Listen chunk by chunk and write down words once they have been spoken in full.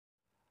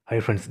Hi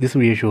friends, this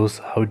video shows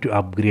how to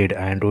upgrade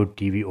Android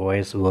TV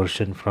OS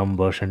version from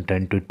version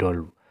 10 to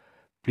 12.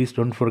 Please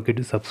don't forget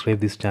to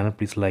subscribe this channel.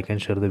 Please like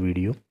and share the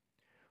video.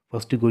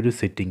 First, you go to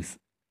settings.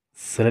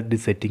 Select the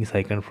settings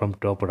icon from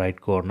top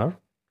right corner.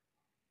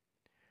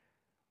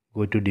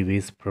 Go to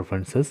device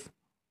preferences.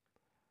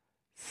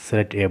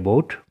 Select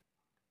about.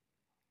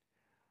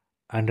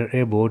 Under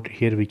about,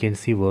 here we can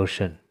see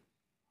version.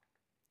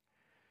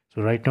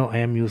 So right now I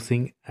am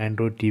using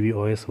Android TV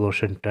OS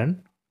version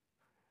 10.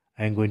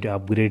 I am going to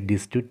upgrade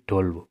this to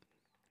 12.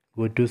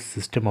 Go to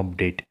system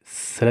update.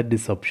 Select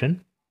this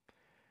option.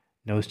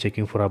 Now it's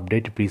checking for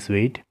update. Please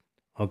wait.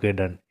 Okay,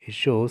 done. It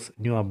shows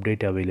new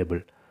update available.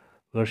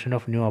 Version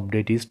of new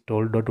update is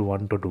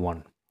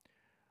 12.1.1.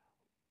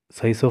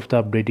 Size of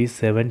the update is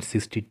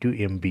 762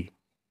 MB.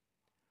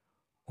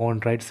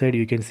 On right side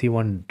you can see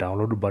one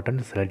download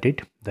button. Select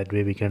it. That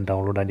way we can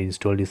download and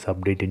install this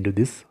update into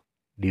this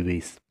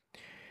device.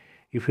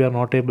 If you are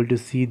not able to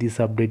see this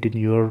update in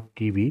your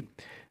TV,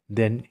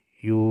 then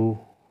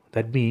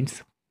that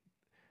means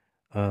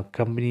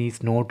company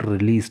is not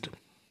released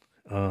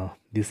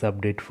this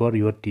update for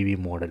your TV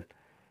model.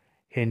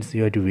 Hence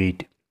you have to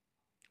wait.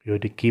 You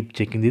have to keep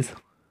checking this.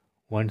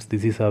 Once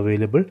this is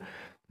available,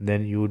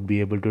 then you would be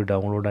able to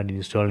download and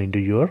install into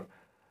your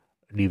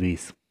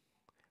device.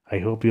 I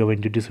hope you have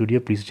enjoyed this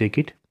video. Please check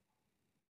it.